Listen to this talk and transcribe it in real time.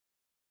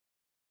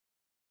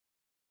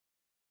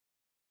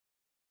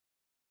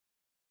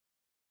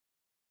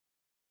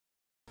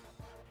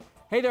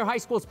Hey there, high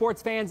school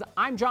sports fans.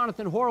 I'm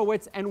Jonathan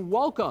Horowitz, and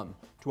welcome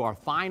to our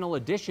final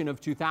edition of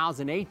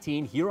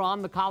 2018 here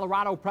on the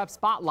Colorado Prep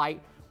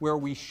Spotlight, where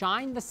we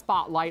shine the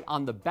spotlight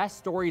on the best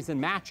stories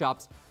and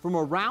matchups from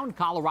around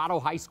Colorado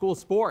high school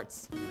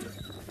sports.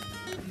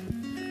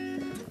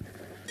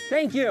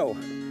 Thank you.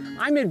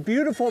 I'm at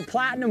beautiful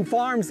Platinum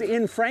Farms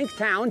in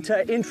Franktown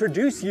to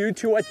introduce you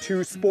to a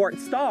two-sport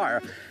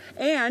star.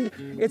 And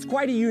it's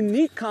quite a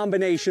unique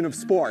combination of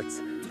sports.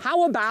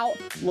 How about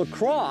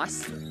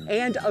lacrosse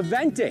and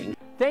eventing?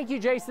 Thank you,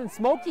 Jason.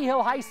 Smoky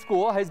Hill High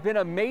School has been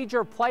a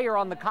major player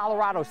on the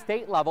Colorado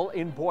state level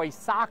in boys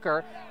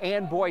soccer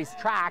and boys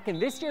track,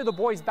 and this year the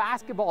boys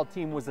basketball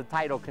team was a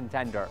title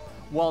contender.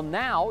 Well,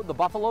 now the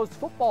Buffaloes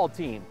football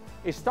team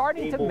is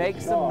starting to make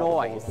some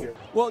noise.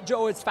 Well,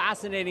 Joe, it's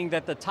fascinating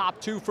that the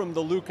top two from the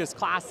Lucas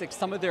Classic,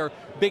 some of their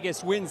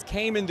biggest wins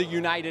came in the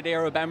United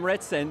Arab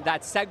Emirates, and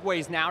that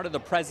segues now to the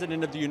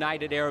president of the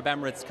United Arab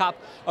Emirates Cup,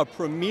 a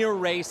premier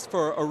race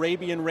for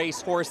Arabian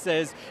race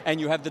horses,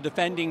 and you have the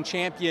defending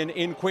champion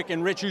in Quick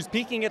and Rich, who's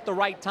peaking at the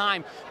right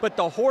time. But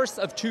the horse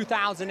of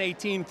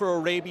 2018 for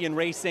Arabian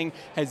racing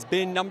has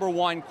been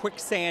 #1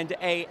 Quicksand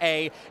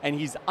AA, and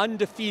he's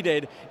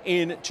undefeated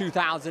in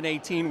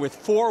 2018 with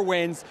 4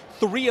 wins,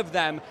 3 of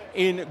them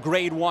in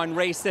Grade 1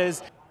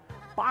 races.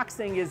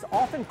 Boxing is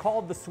often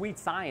called the sweet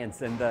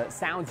science, and the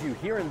sounds you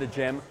hear in the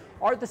gym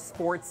are the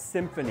sports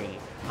symphony.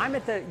 I'm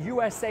at the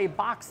USA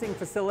Boxing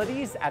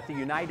facilities at the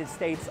United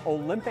States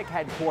Olympic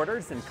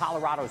headquarters in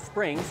Colorado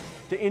Springs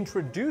to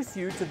introduce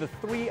you to the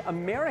 3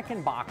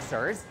 American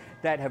boxers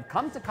that have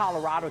come to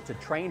Colorado to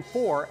train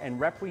for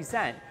and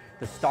represent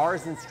the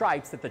Stars and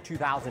Stripes at the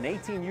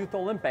 2018 Youth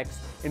Olympics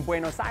in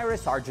Buenos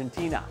Aires,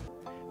 Argentina.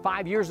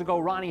 5 years ago,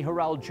 Ronnie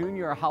Harrell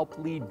Jr. helped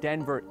lead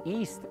Denver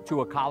East to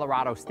a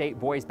Colorado State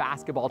boys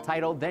basketball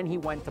title. Then he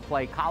went to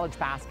play college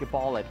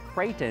basketball at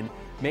Creighton,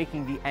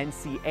 making the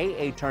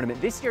NCAA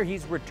tournament. This year,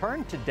 he's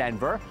returned to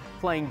Denver,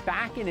 playing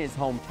back in his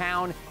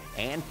hometown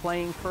and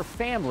playing for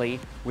family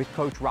with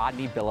Coach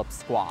Rodney Billups'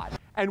 squad.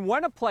 And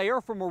when a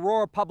player from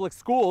Aurora Public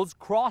Schools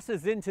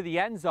crosses into the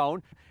end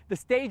zone, the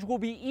stage will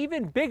be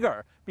even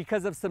bigger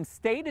because of some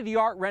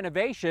state-of-the-art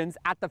renovations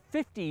at the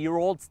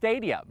 50-year-old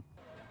stadium.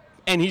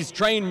 And he's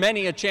trained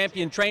many a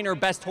champion trainer,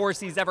 best horse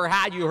he's ever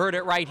had. You heard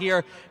it right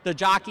here, the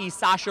jockey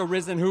Sasha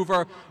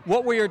Risenhoover.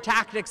 What were your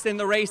tactics in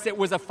the race? It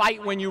was a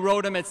fight when you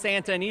rode him at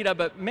Santa Anita,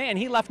 but man,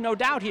 he left no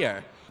doubt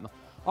here.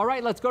 All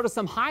right, let's go to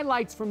some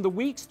highlights from the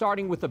week,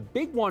 starting with a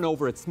big one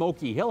over at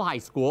Smoky Hill High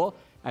School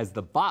as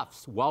the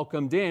Buffs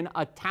welcomed in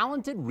a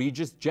talented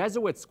Regis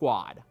Jesuit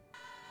squad.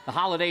 The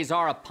holidays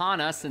are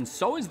upon us, and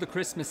so is the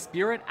Christmas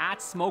spirit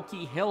at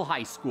Smoky Hill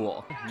High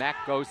School. Meck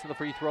goes to the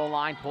free throw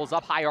line, pulls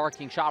up, high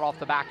arcing shot off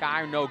the back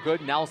iron, no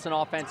good. Nelson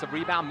offensive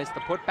rebound, missed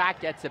the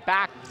putback, gets it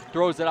back,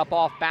 throws it up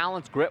off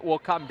balance. Grit will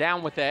come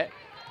down with it,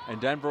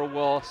 and Denver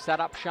will set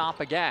up shop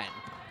again.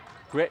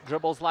 Grit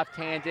dribbles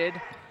left-handed,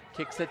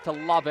 kicks it to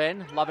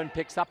Lovin. Lovin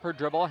picks up her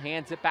dribble,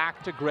 hands it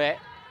back to Grit.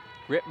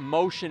 Grit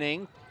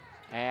motioning,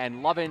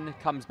 and Lovin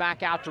comes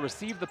back out to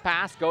receive the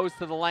pass, goes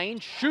to the lane,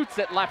 shoots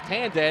it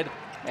left-handed,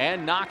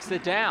 and knocks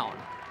it down.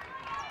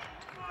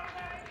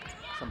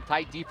 Some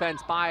tight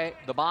defense by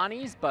the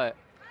Bonnies, but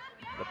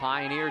the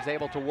Pioneers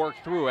able to work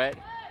through it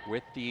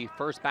with the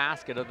first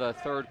basket of the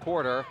third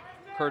quarter,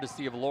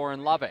 courtesy of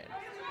Lauren Lovin.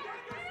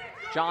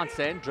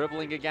 Johnson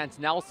dribbling against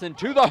Nelson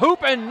to the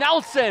hoop, and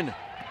Nelson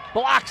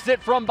blocks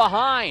it from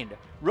behind.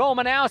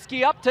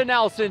 Romanowski up to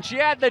Nelson. She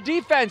had the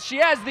defense, she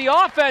has the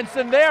offense,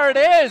 and there it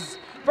is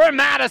for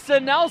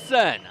Madison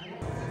Nelson.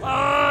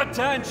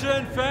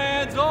 Attention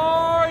fans,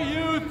 are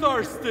you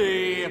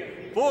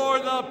thirsty for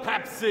the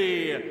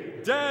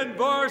Pepsi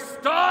Denver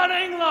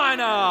starting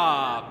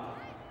lineup?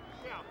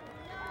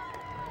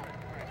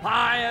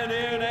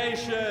 Pioneer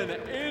Nation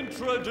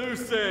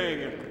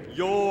introducing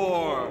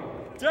your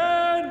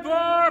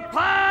Denver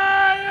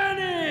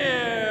Pioneers.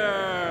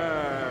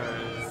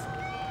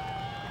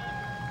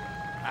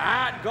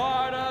 At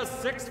guard, a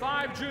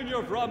 6'5"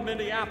 junior from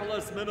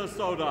Minneapolis,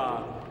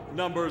 Minnesota,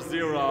 number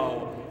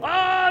 0,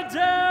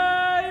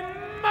 Ade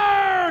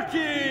Murky.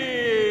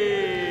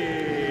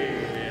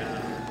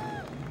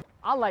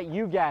 I'll let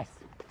you guess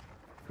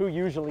who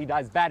usually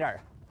does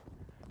better.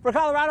 For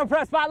Colorado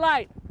Prep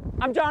Spotlight,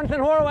 I'm Jonathan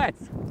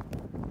Horowitz.